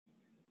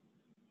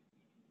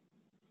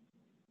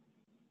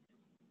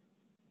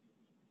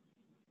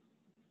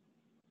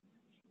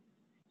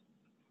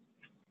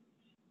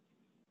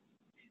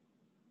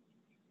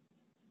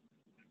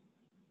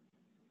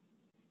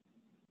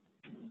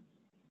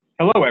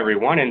Hello,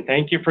 everyone, and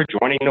thank you for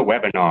joining the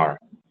webinar.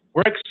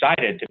 We're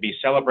excited to be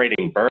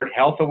celebrating Bird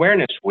Health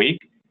Awareness Week.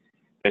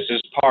 This is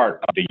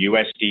part of the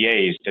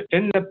USDA's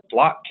Defend the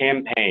Flock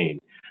campaign,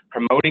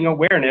 promoting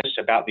awareness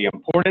about the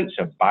importance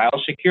of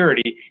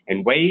biosecurity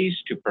and ways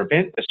to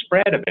prevent the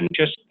spread of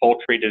infectious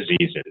poultry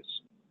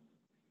diseases.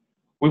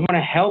 We want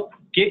to help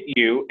get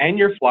you and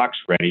your flocks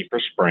ready for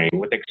spring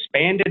with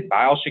expanded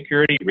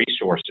biosecurity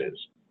resources.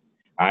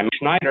 I'm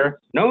Schneider,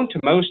 known to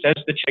most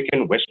as the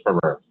Chicken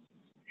Whisperer.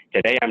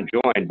 Today I'm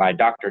joined by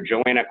Dr.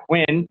 Joanna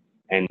Quinn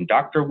and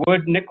Dr.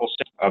 Wood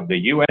Nicholson of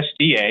the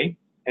USDA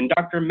and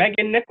Dr.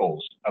 Megan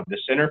Nichols of the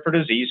Center for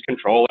Disease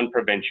Control and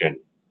Prevention.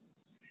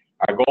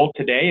 Our goal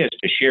today is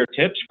to share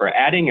tips for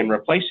adding and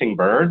replacing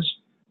birds.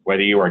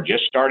 Whether you are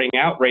just starting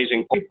out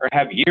raising poultry or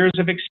have years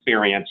of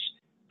experience,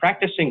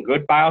 practicing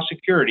good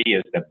biosecurity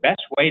is the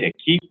best way to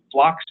keep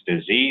flocks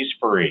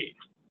disease-free.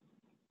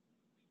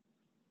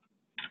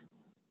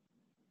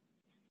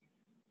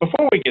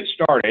 Before we get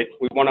started,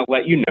 we want to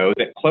let you know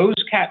that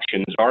closed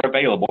captions are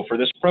available for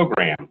this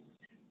program.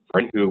 For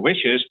anyone who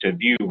wishes to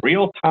view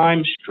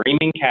real-time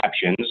streaming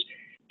captions,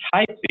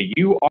 type the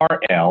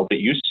URL that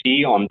you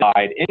see on the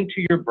slide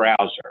into your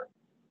browser.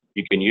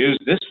 You can use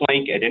this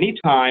link at any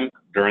time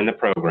during the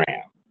program.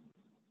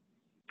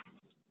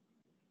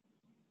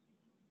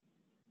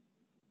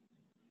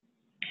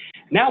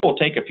 Now we'll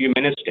take a few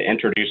minutes to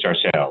introduce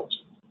ourselves.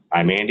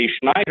 I'm Andy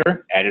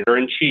Schneider,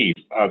 Editor-in-Chief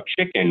of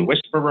Chicken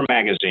Whisperer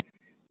Magazine,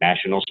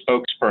 National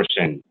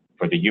Spokesperson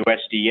for the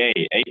USDA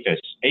APHIS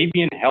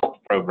Avian Health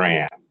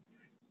Program,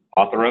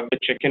 author of the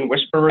Chicken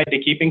Whisperer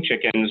to Keeping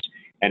Chickens,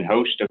 and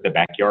host of the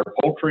Backyard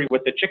Poultry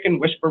with the Chicken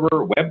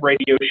Whisperer web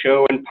radio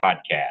show and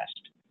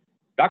podcast.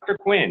 Dr.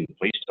 Quinn,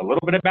 please a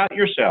little bit about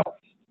yourself.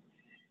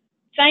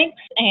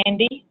 Thanks,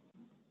 Andy.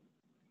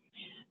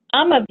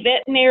 I'm a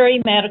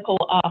veterinary medical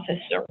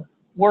officer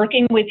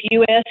working with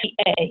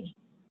USDA.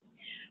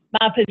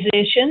 My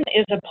position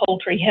is a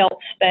poultry health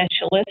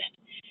specialist,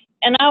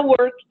 and I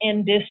work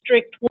in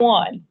District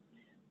 1,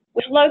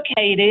 which is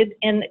located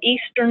in the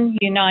eastern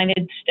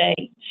United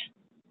States.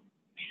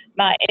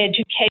 My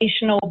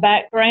educational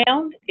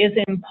background is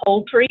in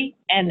poultry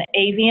and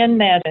avian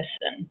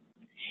medicine.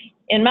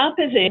 In my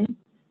position,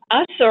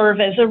 I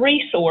serve as a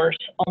resource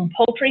on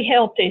poultry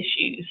health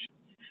issues,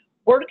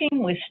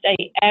 working with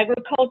state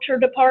agriculture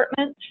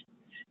departments,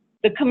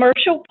 the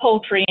commercial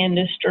poultry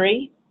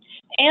industry,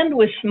 and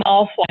with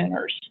small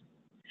farmers.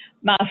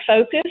 My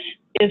focus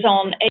is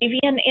on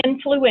avian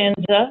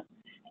influenza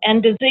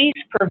and disease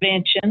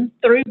prevention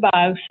through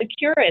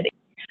biosecurity.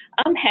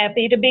 I'm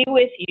happy to be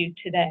with you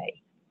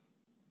today.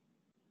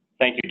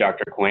 Thank you,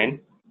 Dr. Quinn.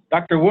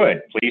 Dr.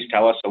 Wood, please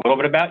tell us a little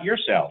bit about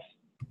yourself.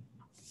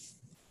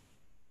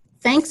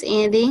 Thanks,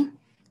 Andy.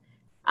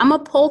 I'm a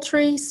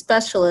poultry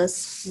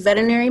specialist,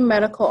 veterinary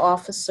medical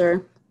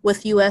officer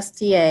with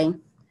USDA,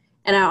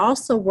 and I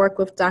also work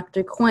with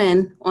Dr.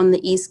 Quinn on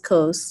the East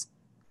Coast.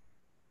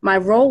 My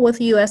role with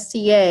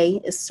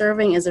USDA is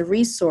serving as a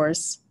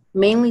resource,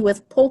 mainly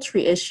with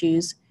poultry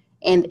issues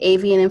and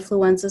avian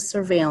influenza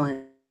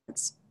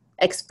surveillance,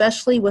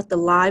 especially with the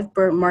live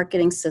bird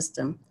marketing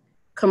system,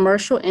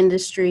 commercial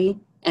industry,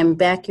 and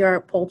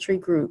backyard poultry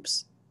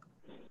groups.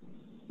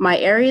 My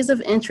areas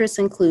of interest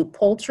include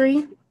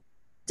poultry,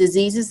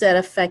 diseases that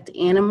affect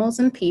animals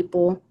and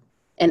people,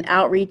 and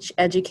outreach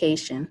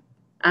education.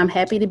 I'm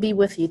happy to be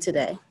with you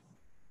today.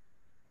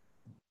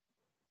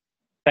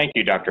 Thank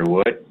you, Dr.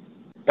 Wood.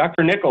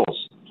 Dr.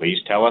 Nichols, please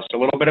tell us a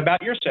little bit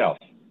about yourself.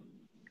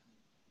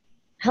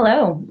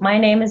 Hello, my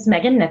name is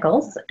Megan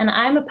Nichols, and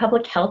I'm a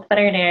public health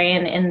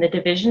veterinarian in the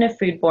Division of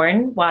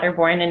Foodborne,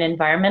 Waterborne, and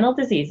Environmental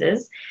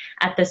Diseases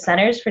at the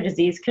Centers for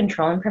Disease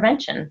Control and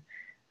Prevention.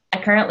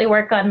 I currently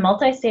work on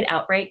multi-state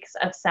outbreaks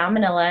of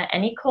Salmonella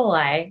and E.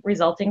 coli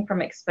resulting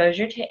from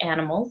exposure to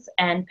animals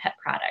and pet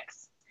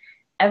products.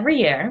 Every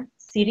year,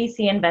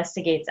 CDC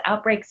investigates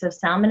outbreaks of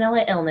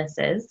Salmonella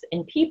illnesses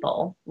in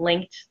people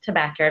linked to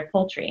backyard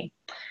poultry.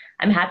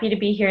 I'm happy to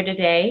be here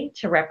today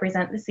to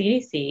represent the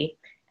CDC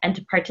and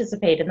to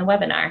participate in the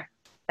webinar.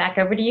 Back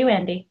over to you,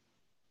 Andy.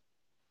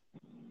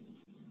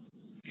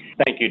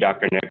 Thank you,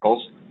 Dr.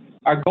 Nichols.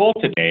 Our goal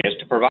today is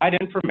to provide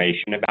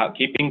information about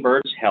keeping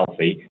birds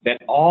healthy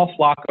that all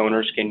flock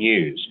owners can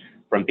use,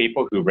 from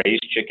people who raise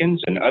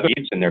chickens and other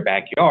needs in their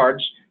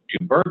backyards,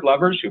 to bird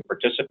lovers who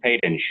participate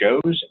in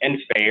shows and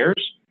fairs,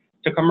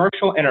 to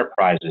commercial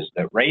enterprises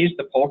that raise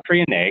the poultry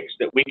and eggs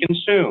that we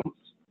consume.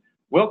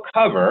 We'll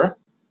cover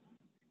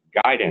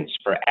guidance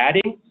for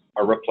adding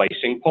or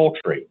replacing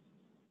poultry,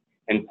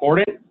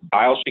 important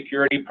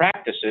biosecurity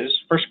practices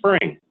for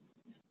spring,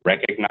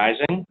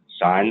 recognizing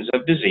signs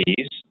of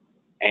disease,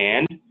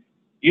 and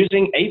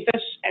using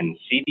APHIS and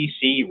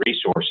CDC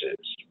resources.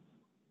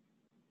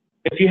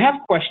 If you have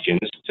questions,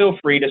 feel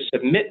free to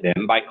submit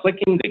them by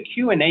clicking the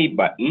Q&A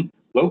button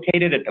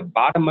located at the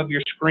bottom of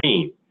your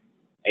screen.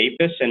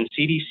 APHIS and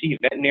CDC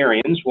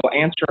veterinarians will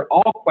answer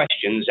all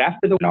questions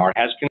after the webinar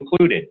has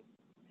concluded.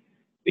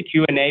 The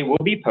Q&A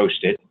will be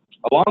posted,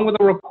 along with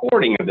a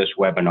recording of this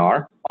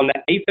webinar, on the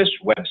APHIS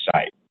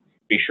website.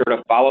 Be sure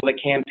to follow the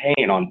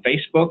campaign on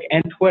Facebook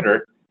and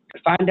Twitter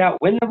to find out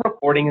when the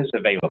recording is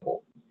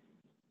available.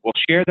 We'll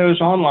share those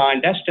online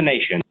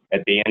destinations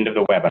at the end of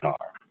the webinar.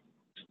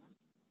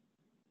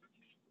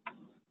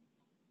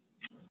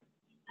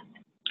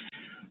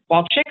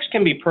 While chicks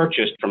can be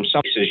purchased from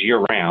some places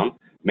year-round,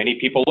 many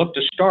people look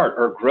to start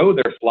or grow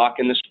their flock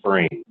in the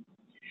spring.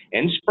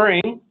 In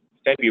spring,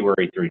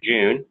 February through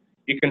June,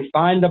 you can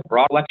find a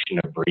broad selection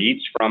of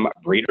breeds from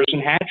breeders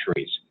and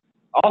hatcheries.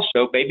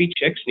 Also, baby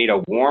chicks need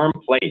a warm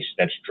place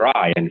that's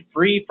dry and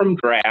free from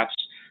drafts,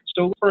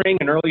 so spring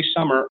and early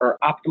summer are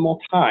optimal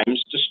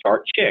times to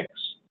start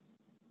chicks.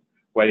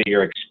 Whether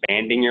you're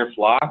expanding your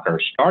flock or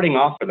starting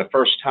off for the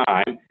first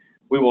time,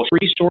 we will share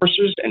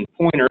resources and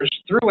pointers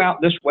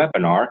throughout this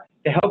webinar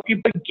to help you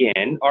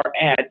begin or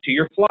add to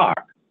your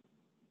flock.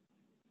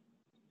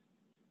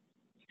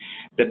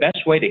 The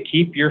best way to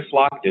keep your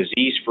flock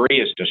disease-free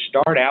is to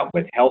start out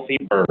with healthy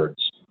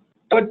birds.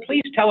 So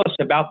please tell us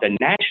about the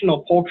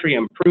National Poultry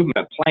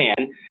Improvement Plan,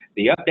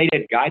 the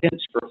updated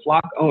guidance for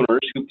flock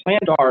owners who plan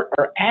to start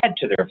or add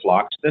to their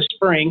flocks this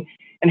spring,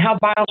 and how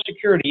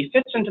biosecurity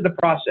fits into the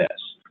process.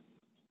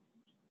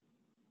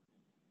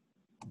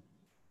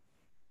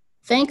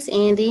 Thanks,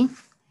 Andy.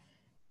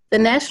 The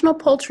National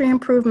Poultry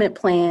Improvement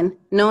Plan,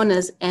 known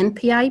as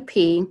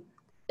NPIP,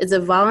 is a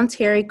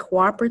voluntary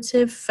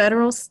cooperative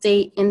federal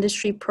state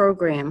industry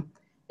program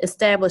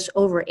established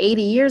over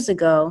 80 years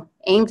ago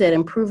aimed at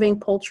improving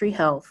poultry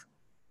health.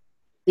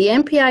 The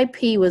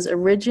NPIP was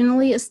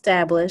originally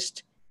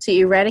established to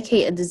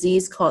eradicate a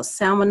disease called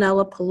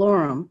Salmonella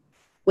pulmorum,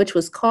 which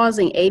was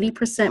causing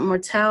 80%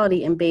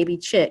 mortality in baby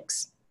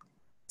chicks.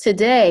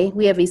 Today,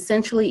 we have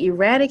essentially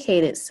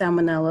eradicated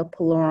Salmonella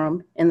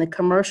pulmorum in the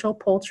commercial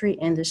poultry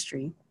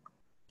industry.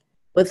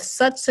 With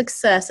such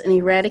success in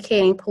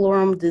eradicating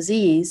pulmorum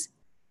disease,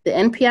 the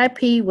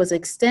NPIP was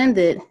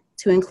extended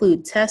to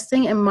include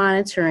testing and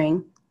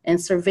monitoring and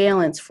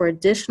surveillance for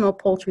additional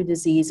poultry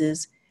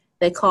diseases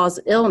that cause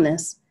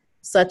illness,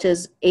 such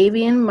as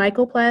avian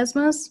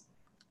mycoplasmas,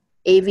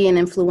 avian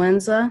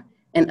influenza,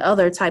 and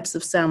other types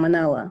of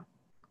salmonella.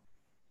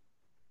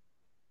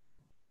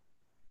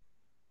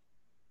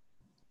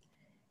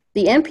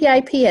 The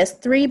NPIP has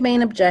three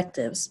main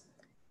objectives.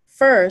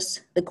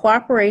 First, the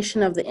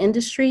cooperation of the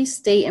industry,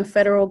 state, and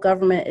federal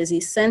government is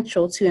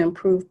essential to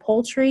improve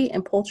poultry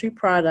and poultry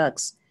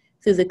products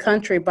through the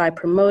country by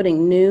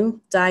promoting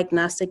new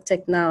diagnostic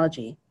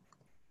technology.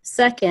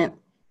 Second,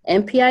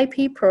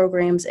 NPIP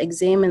programs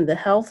examine the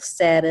health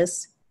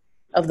status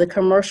of the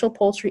commercial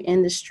poultry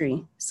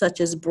industry,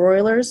 such as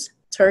broilers,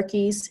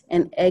 turkeys,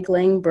 and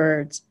egg-laying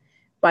birds,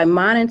 by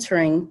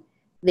monitoring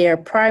their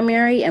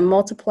primary and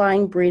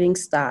multiplying breeding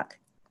stock.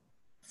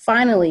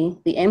 Finally,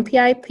 the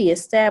NPIP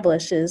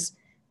establishes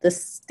the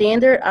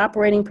standard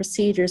operating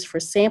procedures for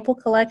sample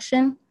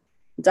collection,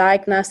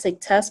 diagnostic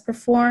tests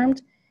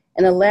performed,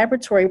 and the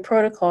laboratory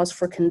protocols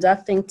for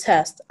conducting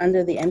tests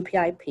under the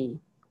NPIP.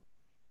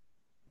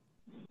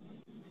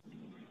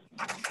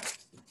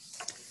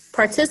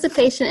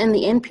 Participation in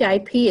the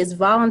NPIP is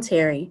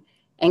voluntary,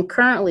 and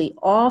currently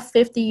all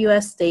 50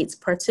 U.S. states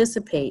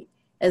participate,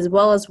 as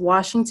well as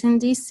Washington,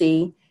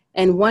 D.C.,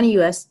 and one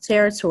U.S.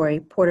 territory,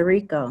 Puerto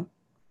Rico.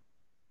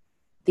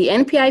 The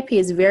NPIP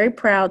is very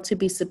proud to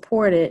be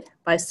supported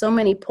by so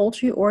many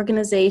poultry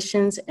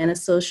organizations and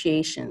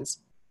associations.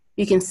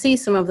 You can see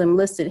some of them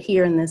listed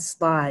here in this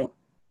slide.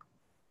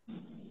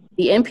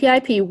 The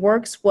NPIP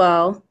works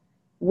well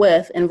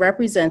with and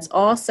represents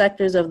all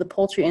sectors of the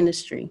poultry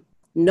industry.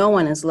 No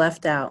one is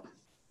left out.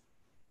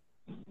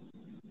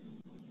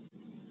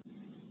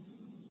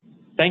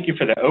 Thank you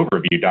for the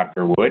overview,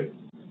 Dr. Wood.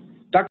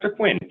 Dr.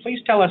 Quinn, please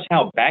tell us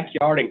how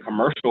backyard and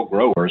commercial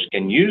growers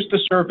can use the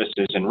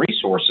services and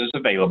resources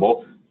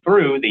available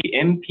through the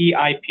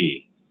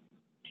NPIP.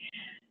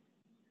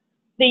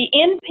 The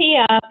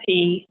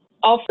NPIP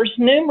offers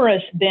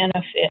numerous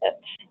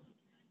benefits.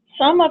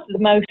 Some of the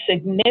most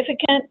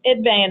significant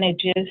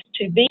advantages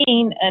to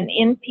being an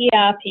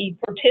NPIP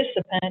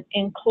participant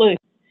include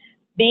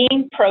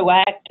being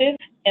proactive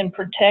in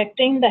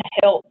protecting the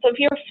health of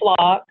your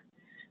flock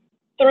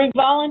through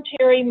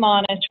voluntary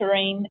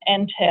monitoring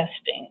and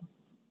testing,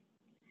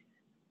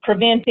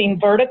 preventing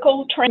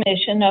vertical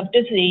transmission of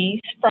disease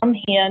from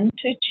hen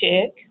to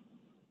chick,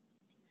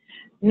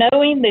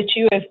 knowing that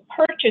you have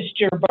purchased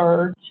your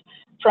birds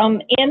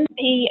from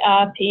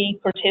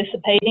NPIP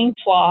participating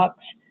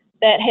flocks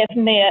that have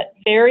met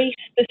very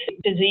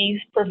specific disease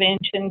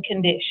prevention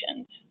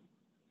conditions,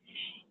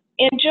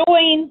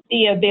 enjoying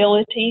the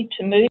ability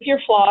to move your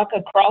flock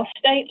across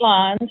state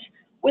lines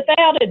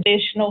without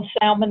additional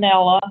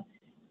salmonella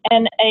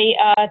and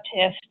AI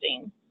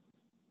testing,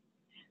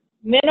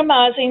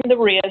 minimizing the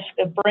risk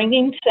of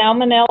bringing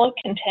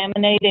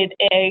salmonella-contaminated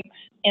eggs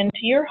into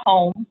your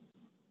home,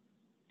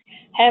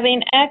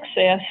 having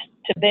access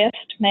to best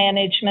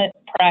management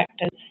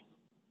practice.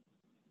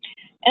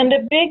 And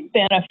a big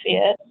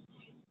benefit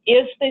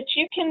is that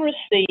you can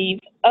receive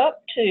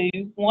up to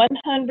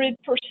 100%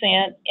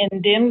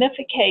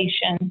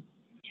 indemnification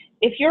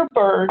if your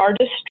birds are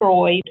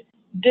destroyed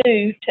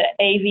due to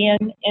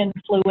avian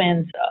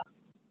influenza.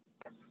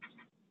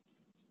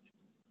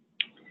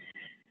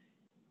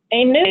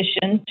 A new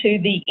addition to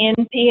the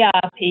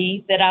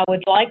NPIP that I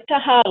would like to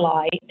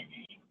highlight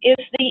is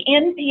the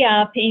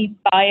NPIP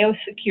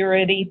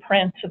Biosecurity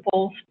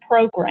Principles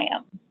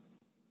Program.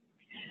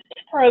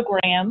 This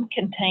program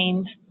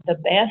contains the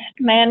best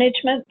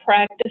management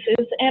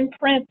practices and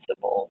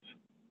principles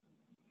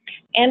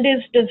and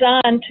is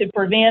designed to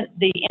prevent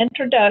the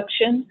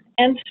introduction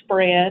and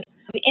spread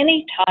of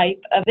any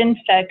type of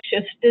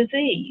infectious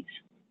disease.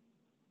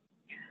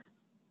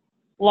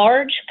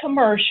 Large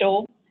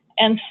commercial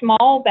and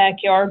small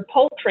backyard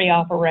poultry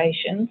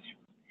operations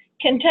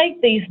can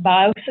take these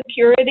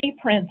biosecurity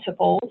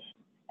principles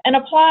and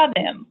apply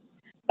them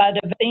by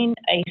developing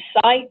a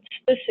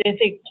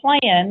site-specific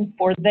plan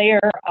for their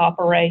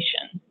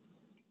operation.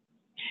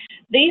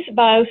 These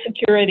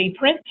biosecurity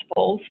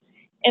principles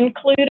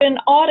include an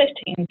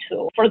auditing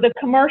tool for the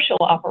commercial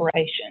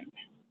operations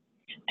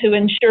to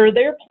ensure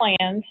their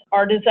plans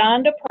are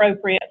designed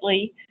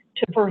appropriately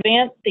to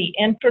prevent the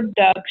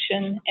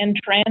introduction and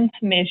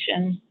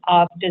transmission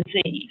of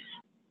disease.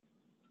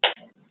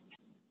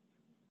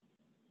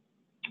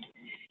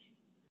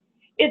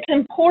 It's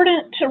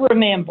important to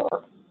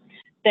remember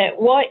that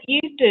what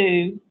you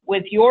do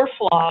with your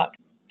flock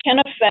can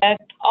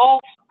affect all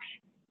flocks,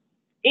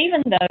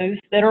 even those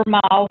that are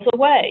miles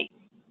away.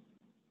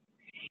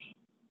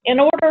 In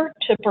order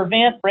to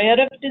prevent spread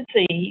of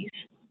disease,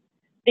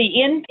 the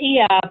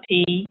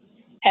NPIP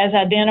has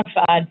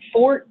identified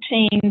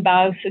 14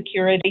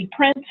 biosecurity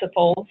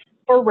principles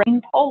for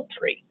raising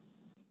poultry.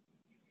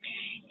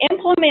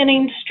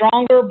 Implementing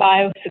stronger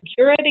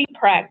biosecurity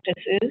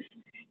practices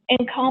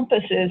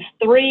encompasses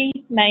three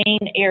main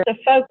areas of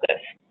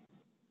focus.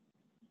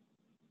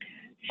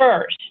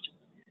 First,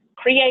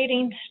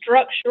 creating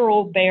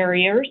structural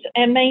barriers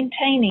and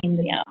maintaining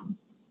them.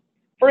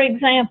 For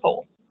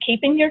example,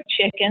 keeping your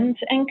chickens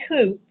and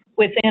coop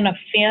within a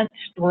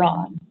fenced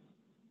run.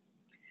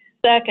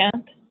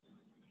 Second,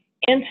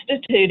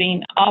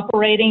 instituting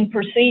operating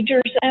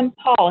procedures and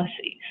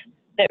policies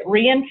that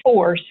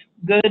reinforce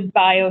good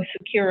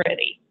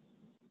biosecurity.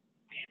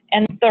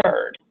 And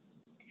third,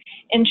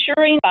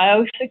 ensuring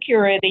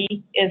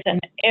biosecurity is an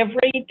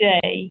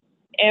everyday,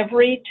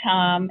 every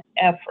time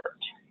effort.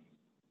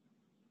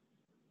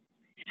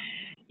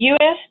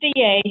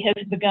 USDA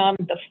has begun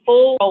the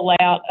full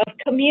rollout of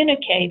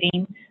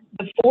communicating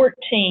the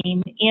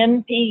 14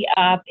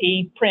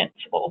 NPIP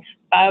principles,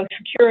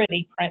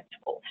 biosecurity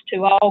principles,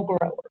 to all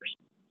growers.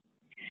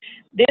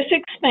 This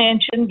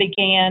expansion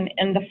began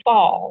in the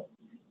fall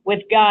with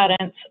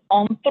guidance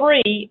on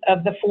 3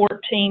 of the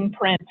 14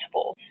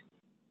 principles.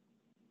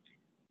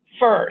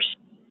 First,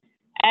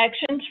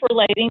 actions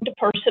relating to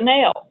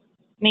personnel,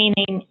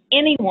 meaning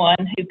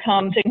anyone who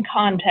comes in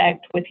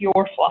contact with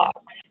your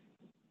flocks.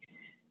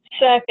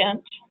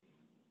 Second,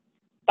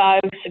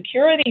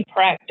 biosecurity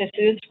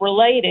practices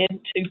related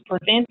to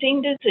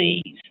preventing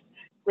disease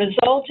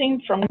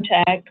resulting from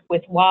contact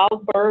with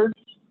wild birds,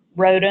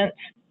 rodents,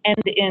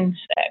 and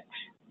insects.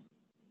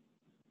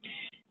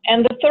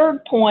 And the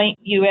third point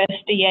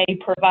USDA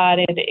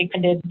provided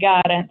extended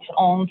guidance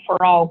on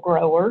for all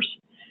growers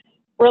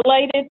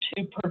related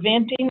to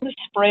preventing the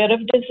spread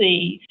of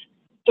disease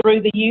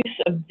through the use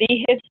of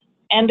vehicles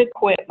and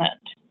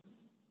equipment.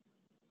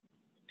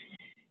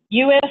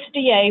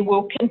 USDA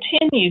will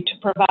continue to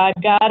provide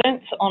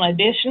guidance on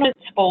additional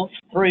principles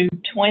through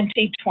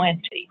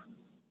 2020.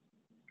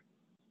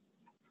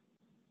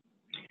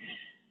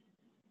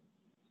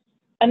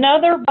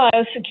 Another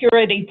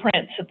biosecurity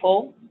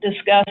principle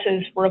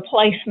discusses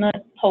replacement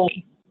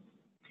poultry.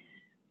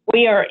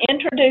 We are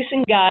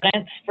introducing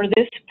guidance for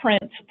this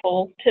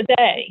principle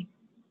today.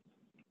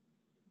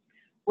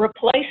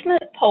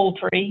 Replacement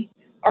poultry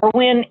are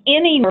when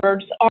any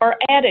birds are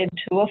added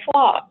to a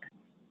flock.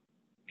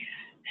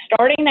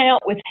 Starting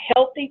out with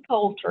healthy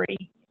poultry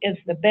is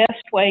the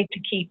best way to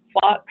keep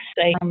flocks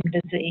safe from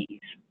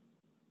disease.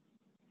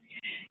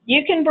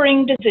 You can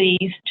bring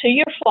disease to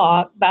your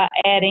flock by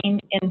adding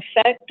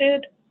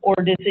infected or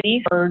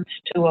diseased birds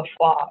to a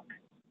flock.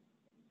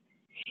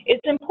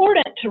 It's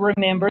important to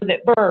remember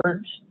that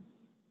birds,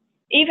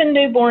 even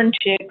newborn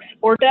chicks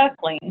or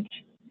ducklings,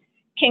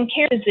 can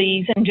carry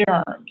disease and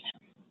germs,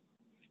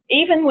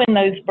 even when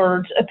those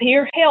birds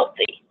appear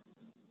healthy.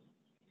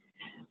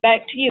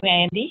 Back to you,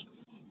 Andy.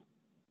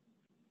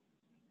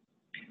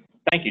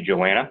 Thank you,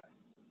 Joanna.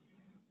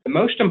 The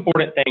most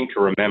important thing to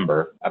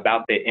remember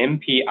about the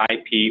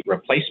NPIP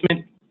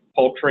replacement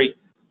poultry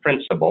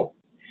principle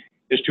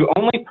is to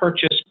only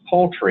purchase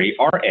poultry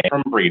or eggs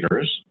from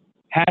breeders,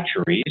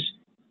 hatcheries,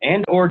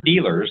 and or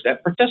dealers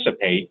that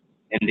participate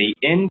in the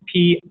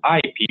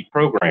NPIP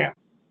program.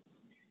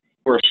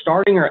 If we're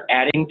starting or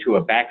adding to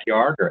a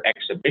backyard or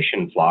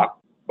exhibition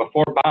flock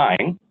before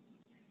buying,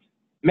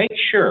 make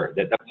sure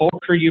that the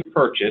poultry you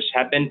purchase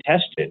have been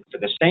tested for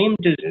the same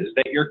diseases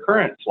that your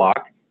current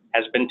flock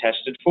has been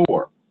tested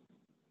for.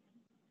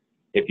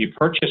 If you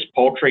purchase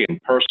poultry in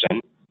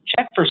person,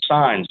 check for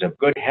signs of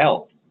good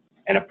health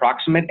and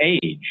approximate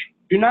age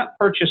Do not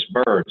purchase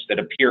birds that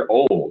appear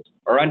old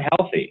or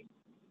unhealthy.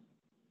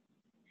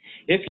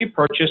 If you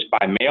purchase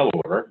by mail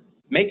order,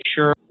 make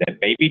sure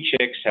that baby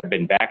chicks have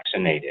been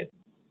vaccinated.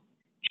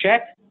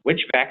 Check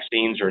which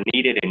vaccines are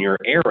needed in your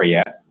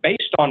area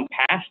based on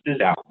past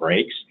disease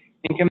outbreaks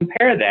and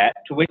compare that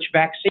to which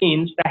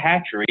vaccines the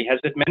hatchery has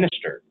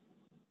administered.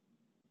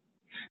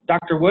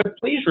 Dr. Wood,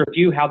 please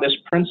review how this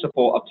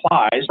principle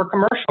applies for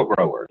commercial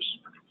growers.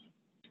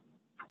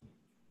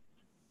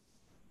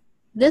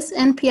 This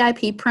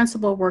NPIP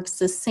principle works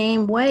the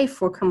same way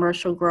for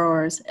commercial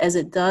growers as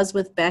it does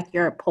with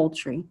backyard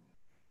poultry.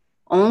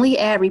 Only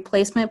add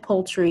replacement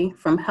poultry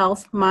from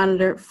health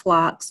monitored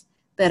flocks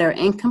that are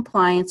in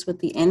compliance with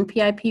the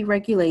NPIP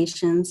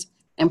regulations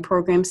and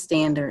program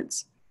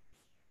standards.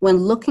 When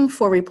looking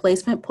for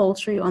replacement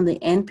poultry on the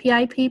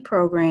NPIP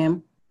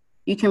program,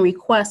 you can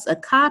request a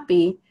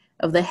copy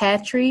of the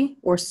hatchery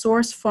or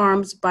source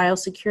farm's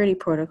biosecurity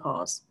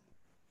protocols.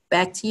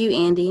 Back to you,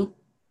 Andy.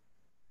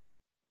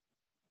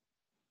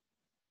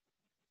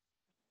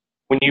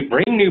 When you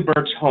bring new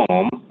birds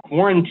home,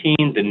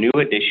 quarantine the new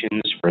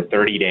additions for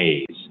 30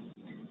 days.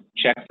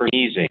 Check for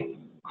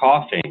sneezing,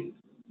 coughing,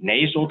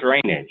 nasal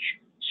drainage,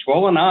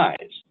 swollen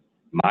eyes,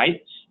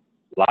 mites,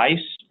 lice,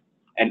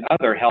 and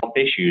other health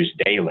issues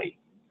daily.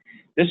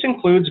 This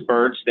includes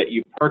birds that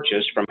you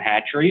purchase from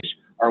hatcheries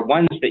or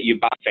ones that you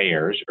buy at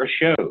fairs or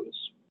shows.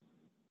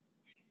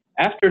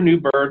 After new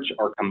birds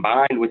are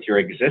combined with your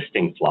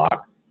existing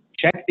flock,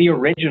 check the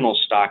original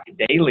stock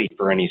daily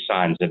for any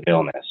signs of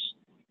illness.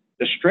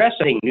 The stress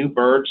of adding new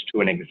birds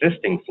to an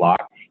existing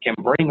flock can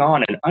bring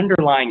on an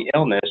underlying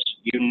illness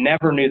you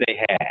never knew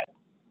they had.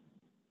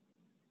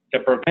 To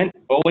prevent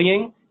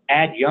bullying,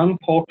 add young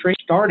poultry,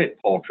 started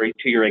poultry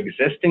to your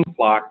existing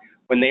flock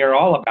when they are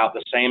all about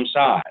the same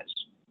size.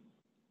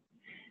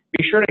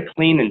 Be sure to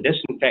clean and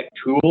disinfect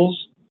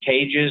tools,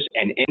 cages,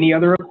 and any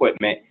other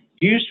equipment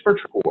used for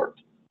transport.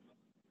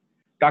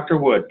 Dr.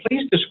 Wood,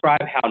 please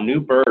describe how new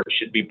birds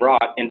should be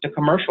brought into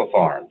commercial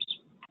farms.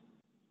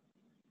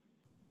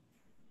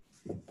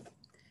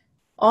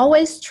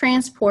 Always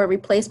transport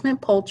replacement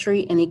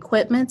poultry in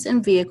equipments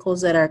and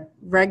vehicles that are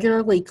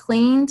regularly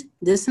cleaned,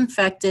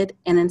 disinfected,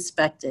 and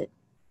inspected.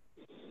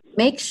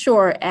 Make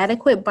sure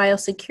adequate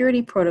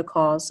biosecurity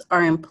protocols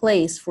are in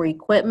place for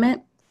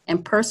equipment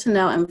and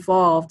personnel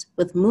involved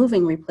with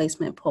moving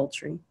replacement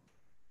poultry.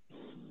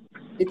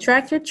 The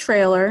tractor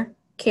trailer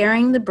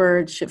carrying the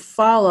bird should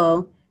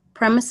follow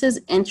premises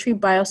entry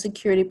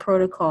biosecurity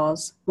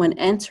protocols when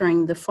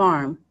entering the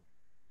farm.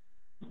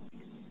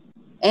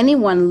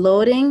 Anyone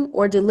loading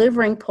or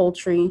delivering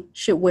poultry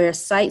should wear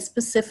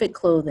site-specific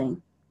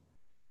clothing.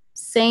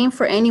 Same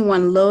for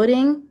anyone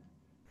loading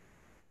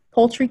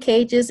poultry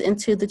cages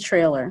into the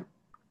trailer.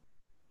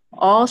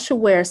 All should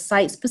wear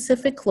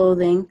site-specific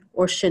clothing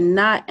or should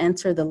not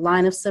enter the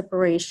line of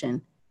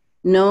separation,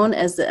 known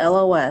as the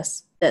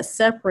LOS, that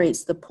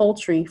separates the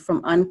poultry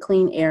from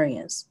unclean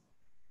areas.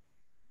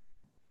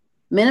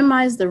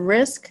 Minimize the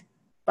risk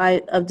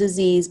of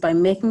disease by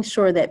making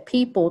sure that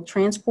people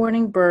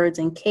transporting birds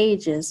in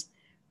cages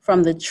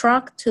from the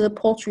truck to the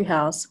poultry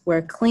house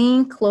wear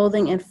clean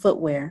clothing and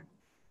footwear.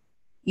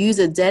 Use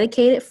a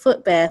dedicated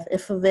foot bath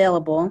if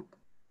available,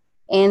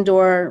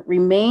 and/or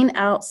remain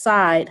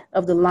outside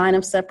of the line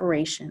of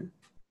separation.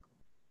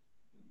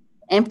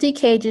 Empty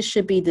cages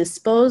should be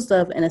disposed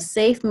of in a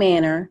safe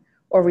manner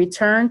or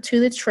returned to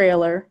the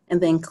trailer and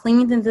then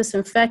cleaned and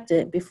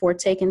disinfected before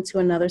taken to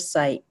another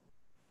site.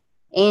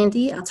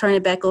 Andy, I'll turn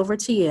it back over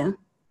to you.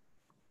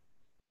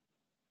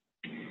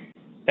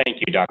 Thank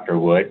you, Dr.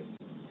 Wood.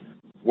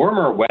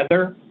 Warmer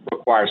weather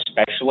requires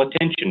special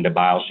attention to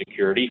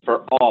biosecurity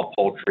for all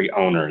poultry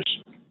owners.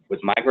 With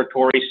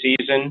migratory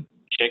season,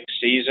 chick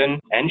season,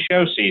 and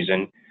show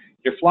season,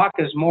 your flock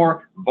is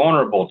more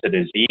vulnerable to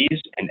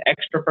disease and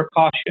extra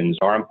precautions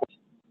are important.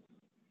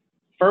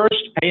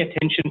 First, pay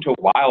attention to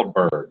wild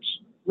birds,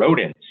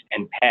 rodents,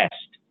 and pests.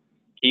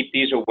 Keep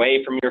these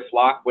away from your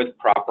flock with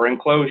proper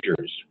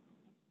enclosures.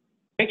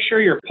 Make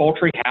sure your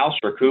poultry house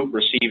or coop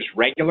receives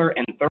regular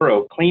and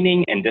thorough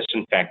cleaning and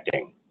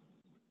disinfecting.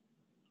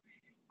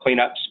 Clean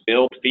up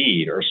spilled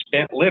feed or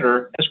spent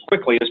litter as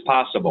quickly as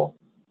possible.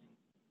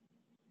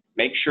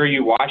 Make sure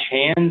you wash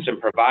hands and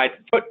provide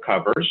foot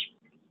covers,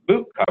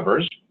 boot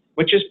covers,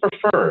 which is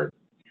preferred,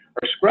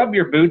 or scrub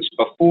your boots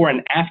before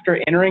and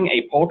after entering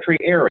a poultry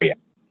area.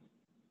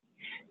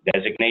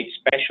 Designate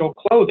special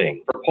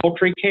clothing for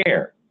poultry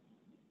care.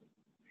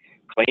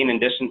 Clean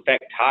and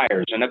disinfect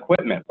tires and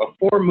equipment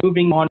before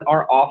moving on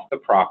or off the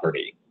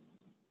property.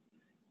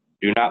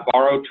 Do not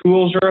borrow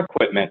tools or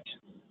equipment.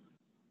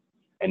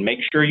 And make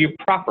sure you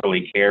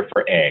properly care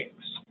for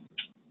eggs.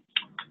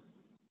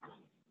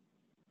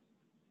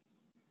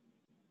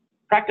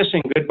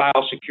 Practicing good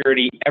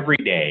biosecurity every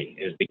day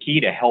is the key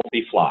to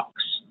healthy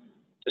flocks.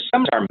 To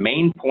sum up our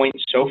main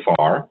points so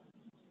far,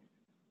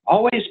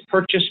 always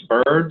purchase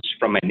birds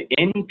from an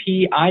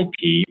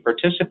NPIP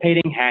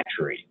participating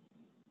hatchery.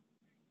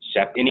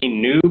 Accept any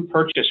new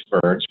purchased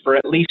birds for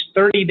at least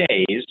 30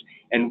 days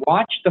and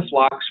watch the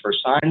flocks for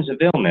signs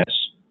of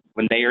illness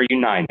when they are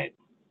united.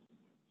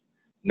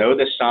 Know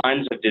the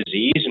signs of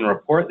disease and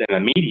report them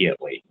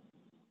immediately.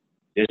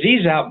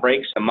 Disease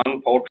outbreaks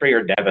among poultry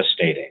are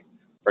devastating.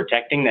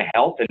 Protecting the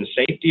health and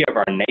safety of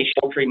our nation's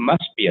poultry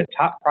must be a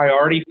top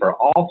priority for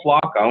all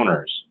flock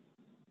owners.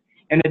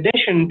 In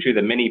addition to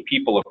the many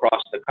people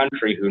across the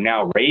country who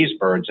now raise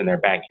birds in their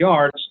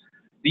backyards,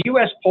 the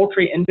U.S.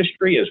 poultry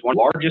industry is one of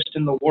the largest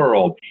in the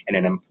world and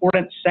an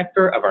important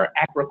sector of our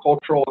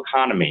agricultural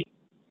economy.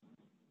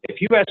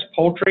 If U.S.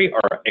 poultry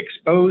are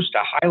exposed to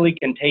highly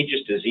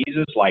contagious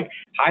diseases like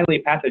highly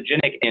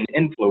pathogenic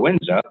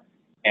influenza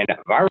and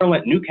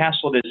virulent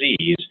Newcastle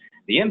disease,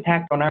 the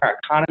impact on our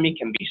economy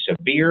can be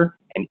severe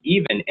and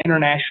even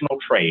international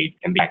trade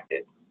can be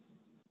affected.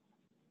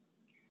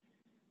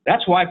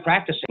 That's why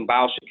practicing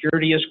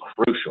biosecurity is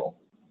crucial.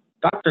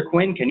 Dr.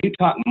 Quinn, can you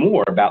talk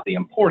more about the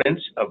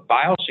importance of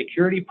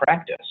biosecurity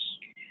practice?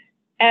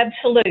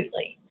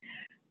 Absolutely.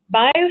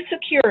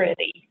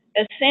 Biosecurity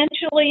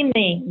essentially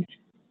means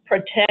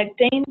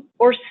protecting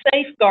or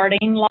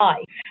safeguarding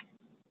life.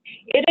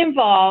 It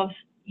involves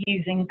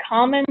using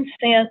common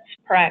sense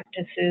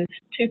practices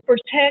to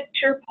protect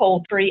your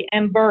poultry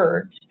and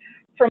birds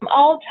from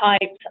all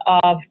types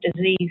of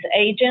disease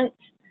agents,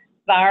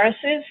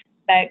 viruses,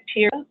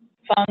 bacteria,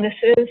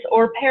 funguses,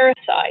 or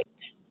parasites,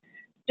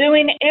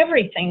 doing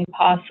everything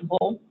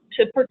possible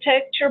to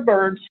protect your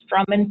birds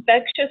from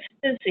infectious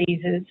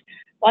diseases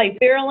like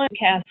virulent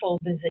Newcastle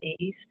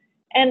disease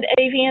and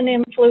avian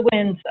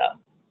influenza,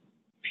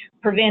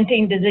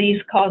 preventing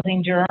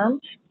disease-causing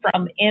germs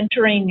from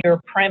entering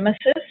your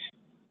premises,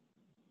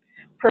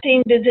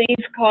 preventing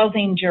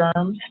disease-causing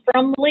germs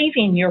from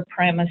leaving your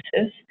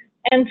premises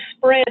and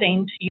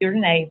spreading to your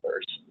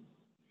neighbors.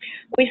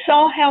 We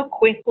saw how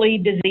quickly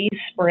disease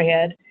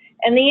spread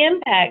and the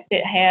impact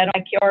it had on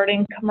backyard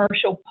and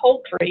commercial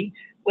poultry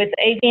with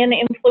avian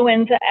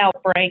influenza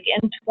outbreak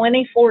in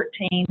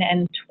 2014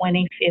 and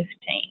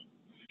 2015,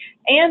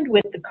 and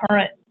with the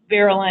current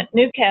virulent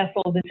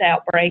Newcastle disease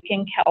outbreak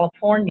in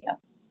California.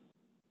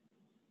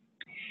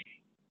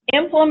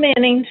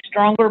 Implementing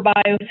stronger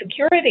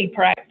biosecurity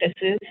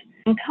practices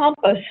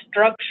encompass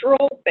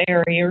structural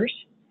barriers,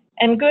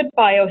 and good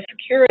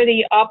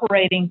biosecurity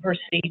operating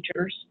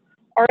procedures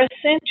are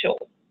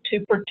essential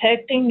to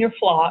protecting your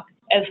flock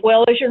as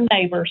well as your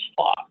neighbor's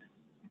flock.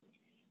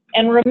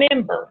 And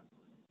remember,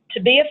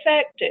 to be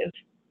effective,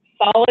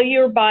 follow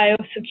your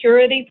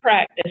biosecurity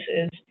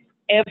practices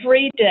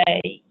every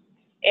day,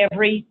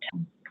 every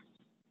time.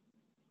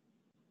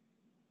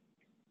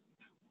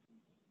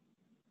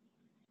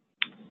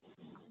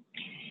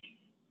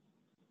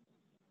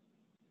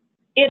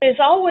 It is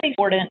always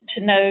important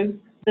to know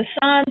the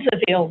signs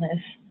of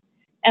illness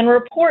and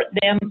report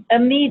them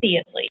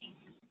immediately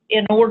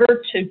in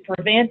order to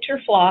prevent your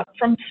flock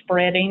from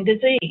spreading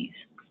disease.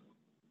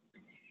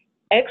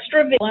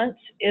 Extra vigilance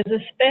is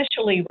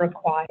especially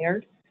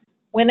required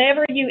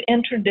whenever you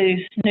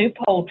introduce new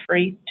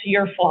poultry to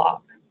your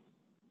flock.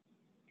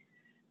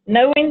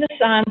 Knowing the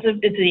signs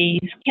of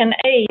disease can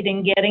aid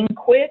in getting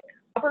quick,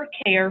 proper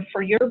care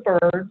for your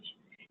birds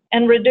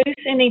and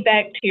reduce any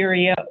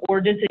bacteria or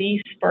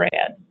disease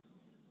spread.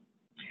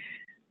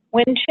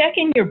 When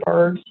checking your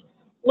birds,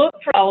 look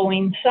for the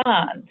following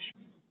signs: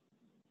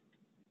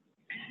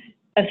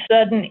 a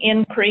sudden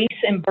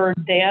increase in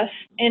bird deaths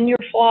in your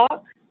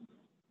flock,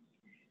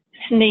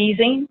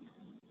 sneezing,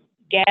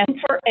 gasping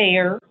for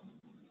air,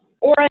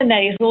 or a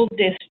nasal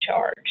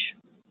discharge,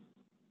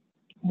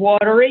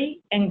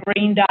 watery and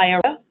green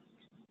diarrhea,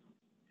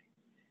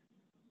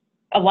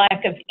 a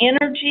lack of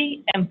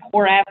energy and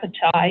poor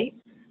appetite,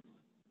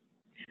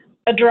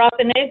 a drop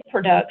in egg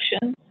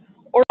production,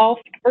 or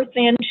soft or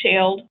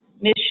thin-shelled,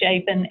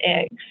 misshapen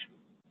eggs.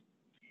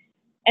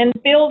 And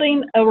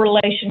building a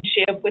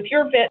relationship with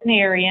your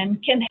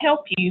veterinarian can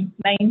help you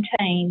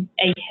maintain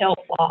a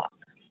healthy flock.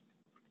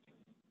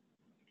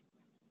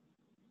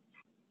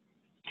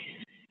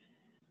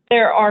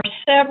 There are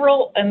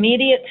several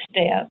immediate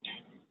steps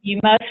you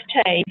must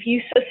take if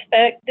you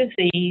suspect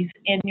disease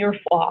in your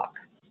flock.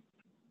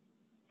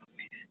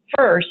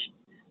 First,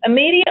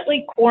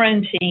 immediately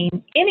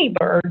quarantine any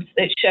birds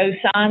that show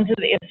signs of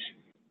illness.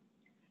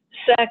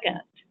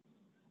 Second,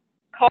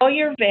 call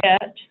your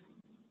vet,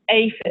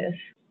 APHIS,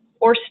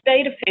 or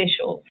state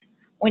officials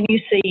when you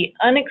see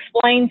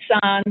unexplained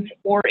signs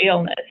or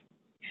illness.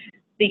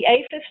 The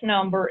APHIS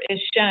number is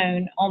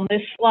shown on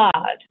this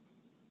slide: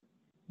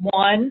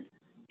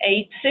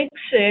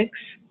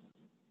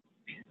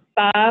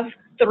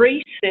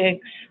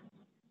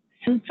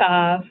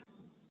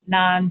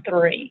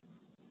 1-866-536-7593.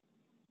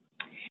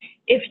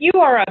 If you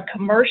are a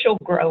commercial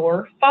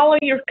grower, follow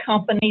your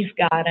company's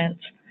guidance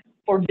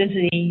for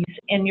disease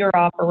in your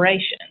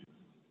operation.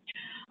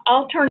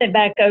 I'll turn it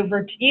back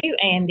over to you,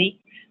 Andy,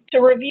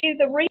 to review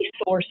the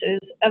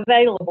resources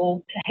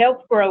available to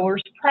help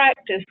growers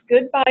practice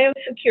good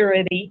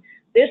biosecurity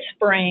this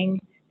spring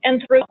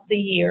and throughout the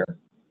year.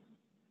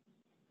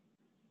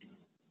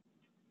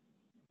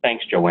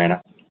 Thanks,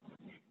 Joanna.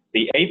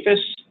 The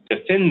APHIS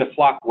Defend the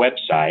Flock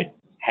website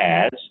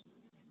has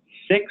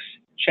 6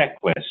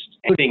 checklists,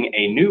 including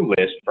a new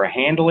list for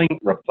handling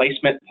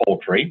replacement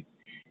poultry,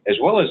 as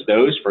well as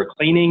those for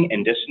cleaning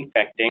and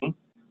disinfecting,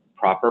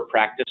 proper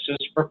practices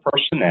for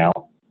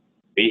personnel,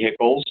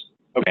 vehicles,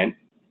 equipment,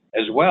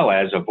 as well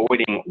as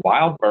avoiding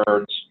wild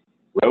birds,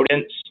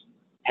 rodents,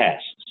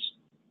 pests.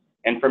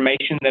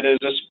 Information that is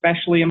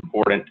especially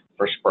important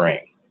for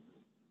spraying.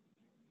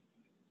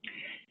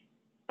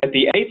 At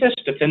the APHIS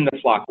Defend the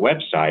Flock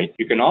website,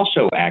 you can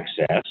also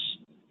access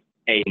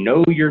a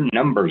Know Your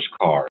Numbers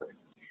card.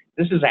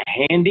 This is a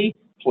handy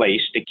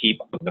place to keep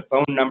the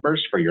phone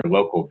numbers for your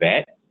local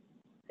vet,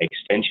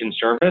 extension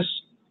service,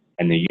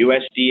 and the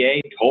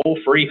USDA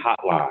toll-free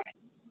hotline.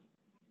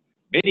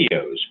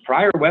 Videos,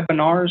 prior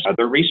webinars,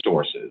 other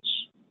resources.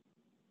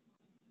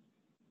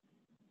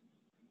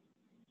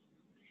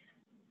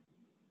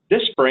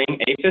 This spring,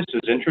 APHIS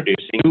is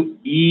introducing a new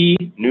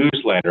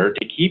e-newsletter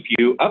to keep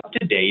you up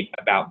to date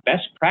about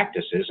best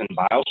practices in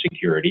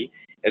biosecurity,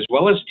 as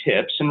well as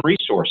tips and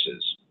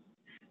resources.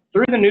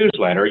 Through the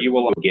newsletter, you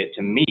will get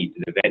to meet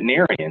the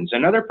veterinarians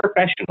and other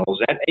professionals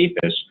at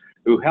APHIS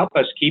who help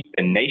us keep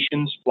the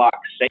nation's flock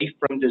safe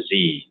from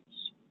disease.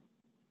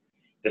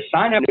 To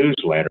sign up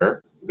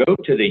newsletter, go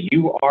to the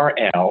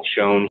URL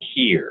shown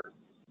here.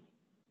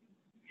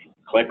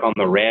 Click on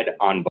the red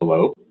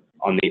envelope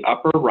on the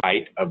upper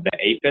right of the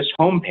APHIS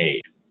homepage.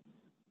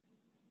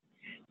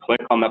 Click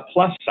on the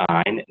plus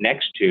sign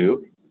next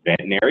to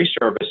Veterinary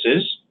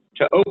Services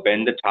to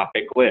open the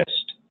topic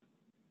list.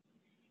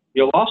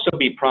 You'll also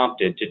be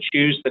prompted to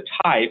choose the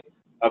type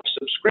of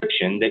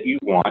subscription that you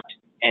want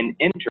and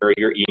enter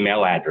your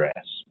email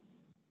address.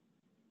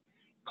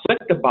 Click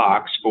the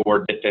box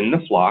for Defend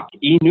the Flock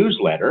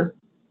e-newsletter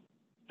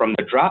from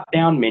the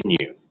drop-down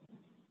menu.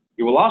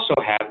 You will also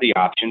have the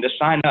option to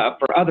sign up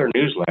for other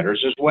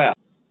newsletters as well.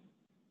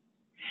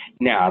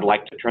 Now, I'd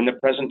like to turn the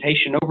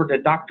presentation over to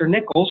Dr.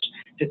 Nichols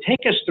to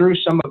take us through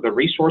some of the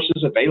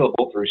resources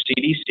available through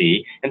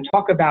CDC and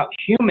talk about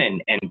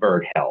human and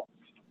bird health.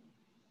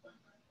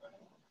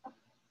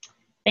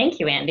 Thank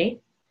you, Andy.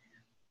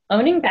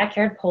 Owning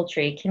backyard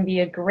poultry can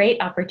be a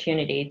great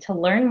opportunity to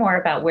learn more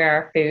about where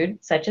our food,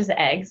 such as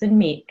eggs and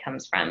meat,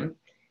 comes from.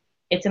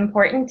 It's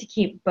important to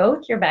keep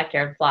both your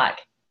backyard flock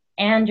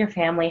and your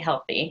family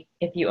healthy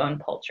if you own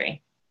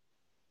poultry.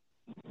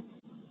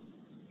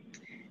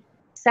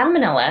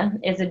 Salmonella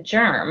is a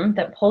germ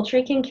that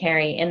poultry can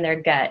carry in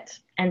their gut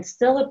and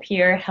still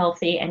appear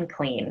healthy and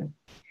clean.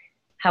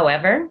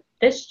 However,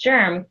 this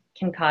germ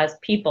can cause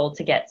people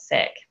to get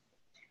sick.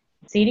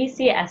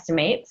 CDC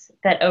estimates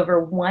that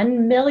over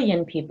 1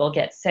 million people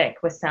get sick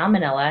with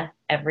salmonella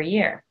every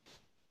year.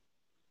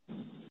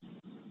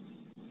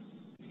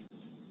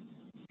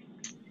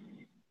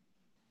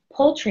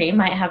 Poultry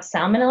might have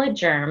salmonella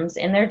germs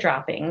in their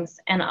droppings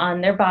and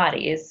on their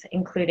bodies,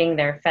 including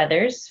their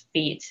feathers,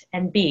 feet,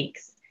 and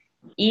beaks,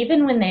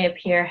 even when they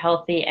appear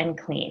healthy and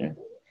clean.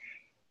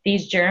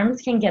 These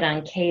germs can get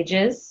on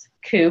cages,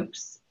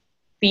 coops,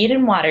 feed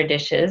and water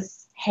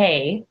dishes,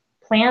 hay,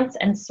 plants,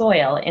 and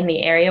soil in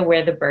the area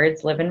where the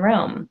birds live and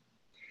roam.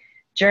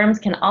 Germs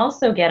can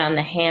also get on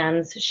the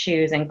hands,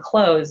 shoes, and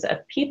clothes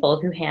of people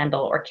who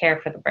handle or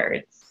care for the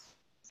birds.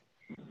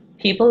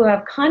 People who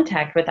have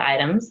contact with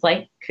items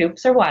like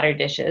coops or water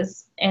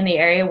dishes in the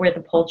area where the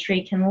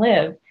poultry can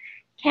live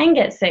can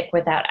get sick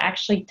without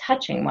actually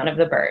touching one of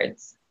the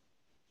birds.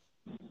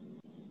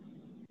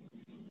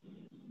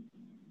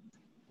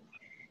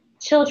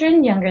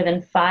 Children younger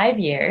than 5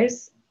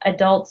 years,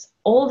 adults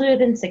older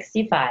than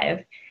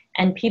 65,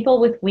 and people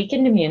with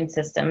weakened immune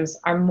systems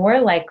are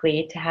more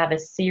likely to have a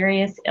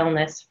serious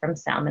illness from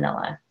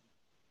salmonella.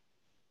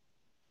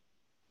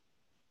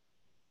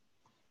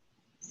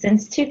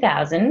 Since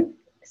 2000,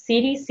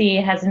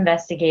 CDC has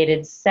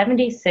investigated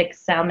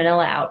 76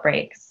 salmonella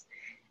outbreaks.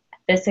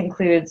 This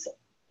includes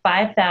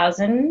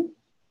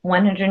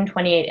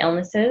 5,128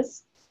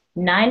 illnesses,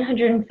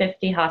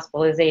 950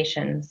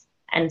 hospitalizations,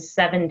 and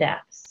 7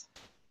 deaths.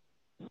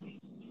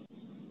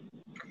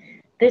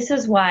 This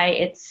is why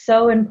it's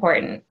so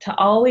important to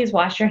always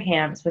wash your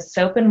hands with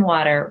soap and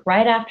water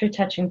right after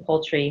touching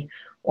poultry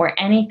or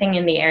anything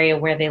in the area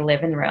where they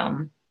live and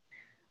roam.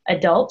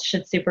 Adults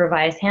should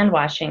supervise hand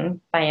washing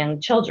by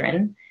young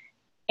children,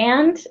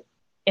 and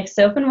if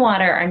soap and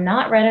water are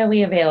not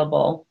readily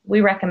available, we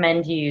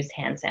recommend you use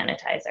hand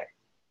sanitizer.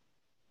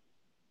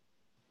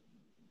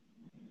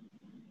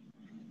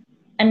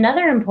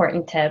 Another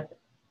important tip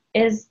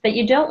is that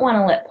you don't want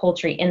to let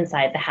poultry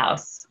inside the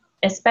house,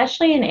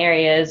 especially in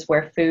areas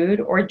where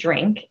food or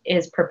drink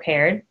is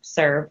prepared,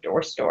 served,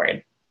 or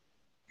stored.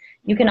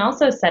 You can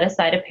also set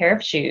aside a pair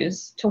of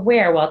shoes to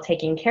wear while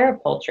taking care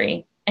of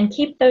poultry and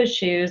keep those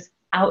shoes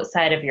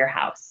outside of your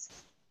house.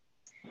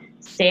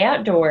 Stay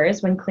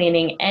outdoors when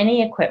cleaning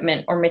any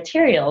equipment or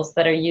materials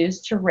that are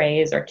used to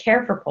raise or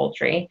care for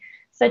poultry,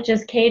 such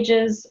as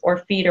cages or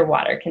feed or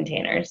water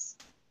containers.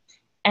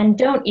 And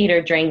don't eat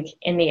or drink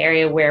in the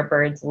area where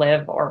birds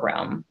live or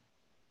roam.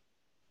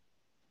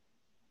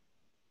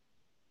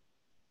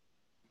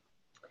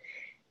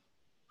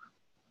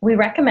 We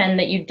recommend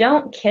that you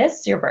don't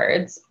kiss your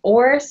birds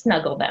or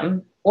snuggle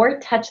them or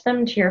touch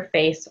them to your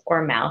face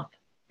or mouth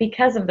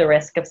because of the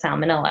risk of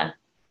salmonella.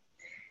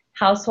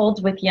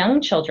 Households with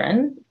young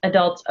children,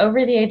 adults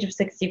over the age of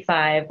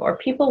 65, or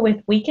people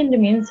with weakened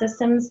immune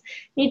systems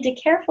need to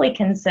carefully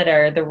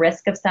consider the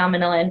risk of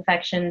salmonella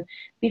infection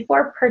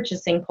before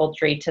purchasing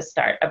poultry to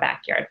start a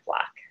backyard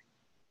flock.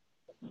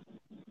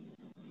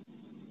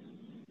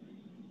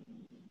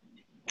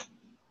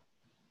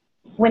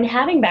 When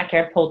having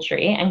backyard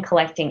poultry and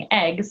collecting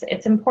eggs,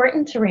 it's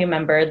important to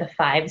remember the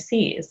 5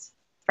 C's.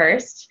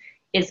 First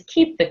is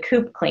keep the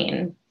coop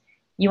clean.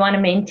 You want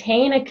to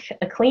maintain a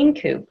clean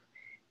coop,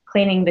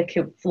 cleaning the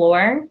coop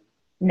floor,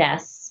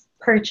 nests,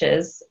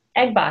 perches,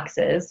 egg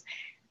boxes,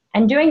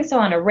 and doing so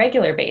on a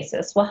regular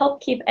basis will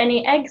help keep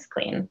any eggs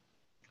clean.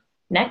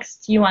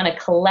 Next, you want to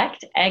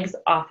collect eggs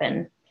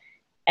often.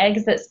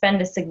 Eggs that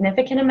spend a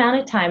significant amount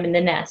of time in the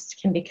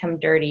nest can become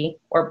dirty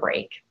or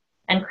break,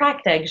 and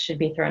cracked eggs should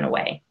be thrown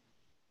away.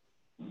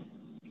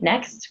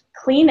 Next,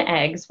 clean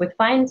eggs with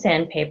fine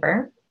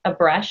sandpaper, a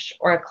brush,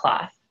 or a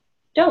cloth.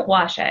 Don't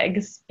wash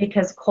eggs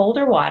because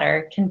colder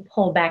water can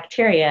pull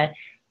bacteria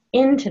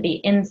into the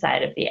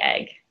inside of the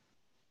egg.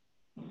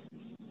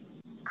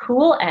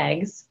 Cool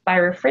eggs by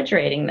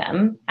refrigerating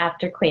them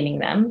after cleaning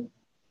them,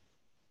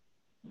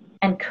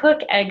 and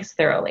cook eggs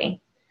thoroughly.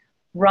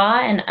 Raw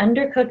and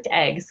undercooked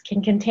eggs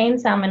can contain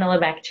salmonella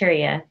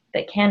bacteria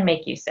that can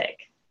make you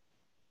sick.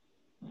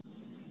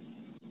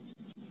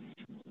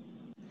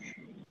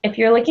 If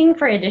you're looking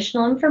for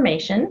additional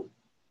information,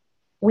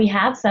 we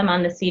have some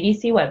on the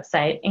CDC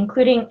website,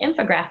 including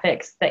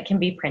infographics that can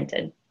be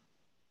printed.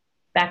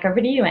 Back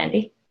over to you,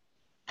 Andy.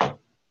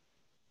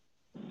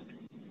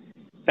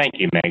 Thank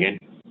you, Megan.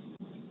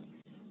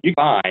 You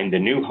can find the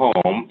new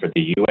home for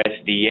the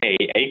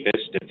USDA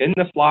APHIS Defend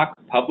the Flock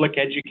Public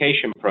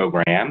Education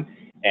Program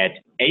at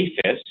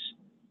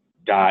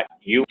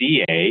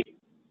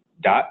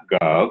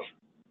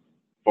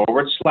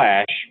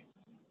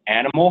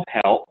aphis.uda.gov/animal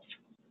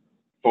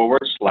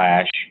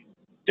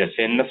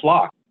health/defend the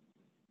flock.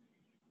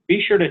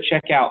 Be sure to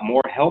check out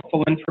more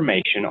helpful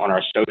information on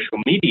our social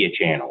media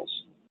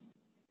channels.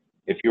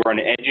 If you're an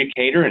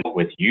educator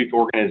with youth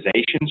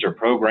organizations or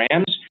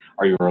programs,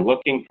 or you are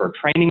looking for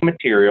training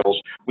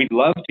materials, we'd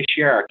love to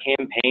share our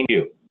campaign with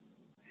you.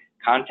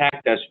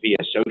 Contact us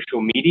via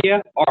social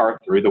media or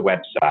through the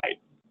website.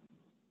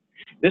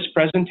 This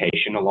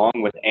presentation, along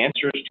with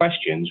answers to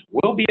questions,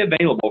 will be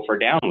available for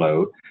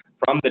download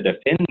from the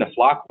Defend the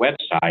Flock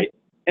website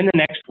in the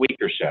next week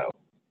or so.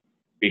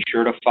 Be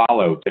sure to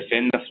follow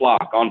Defend the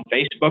Flock on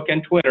Facebook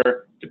and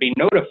Twitter to be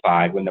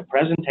notified when the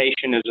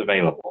presentation is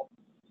available.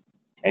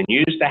 And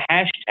use the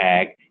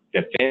hashtag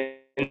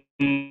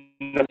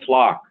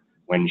 #DefendTheFlock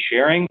when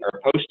sharing or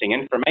posting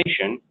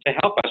information to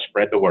help us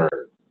spread the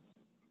word.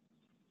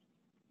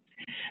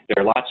 There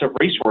are lots of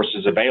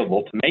resources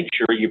available to make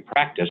sure you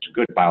practice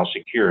good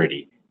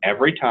biosecurity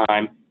every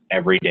time,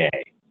 every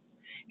day.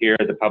 Here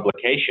at the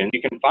publication,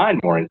 you can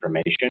find more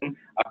information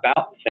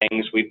about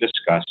things we've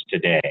discussed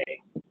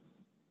today.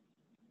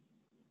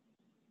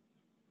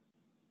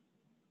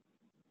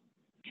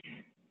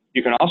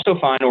 You can also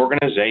find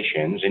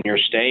organizations in your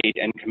state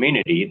and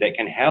community that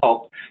can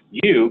help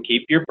you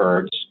keep your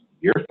birds,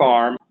 your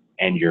farm,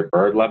 and your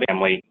bird-loving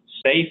family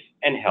safe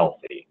and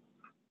healthy.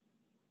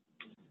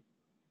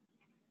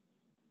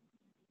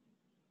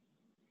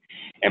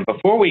 And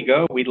before we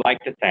go, we'd like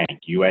to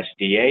thank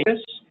USDA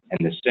and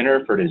the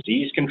Center for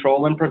Disease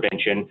Control and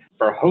Prevention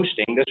for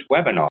hosting this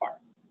webinar.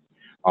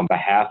 On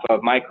behalf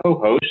of my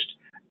co-host,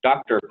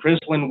 Dr.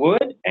 Crislin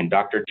Wood and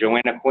Dr.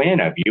 Joanna Quinn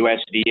of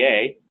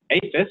USDA,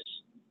 APHIS,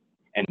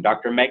 and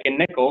Dr. Megan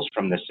Nichols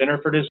from the Center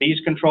for Disease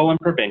Control and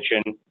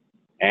Prevention,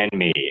 and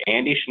me,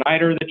 Andy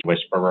Schneider, the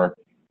Whisperer.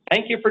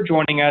 Thank you for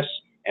joining us,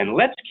 and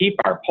let's keep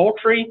our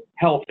poultry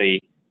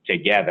healthy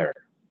together.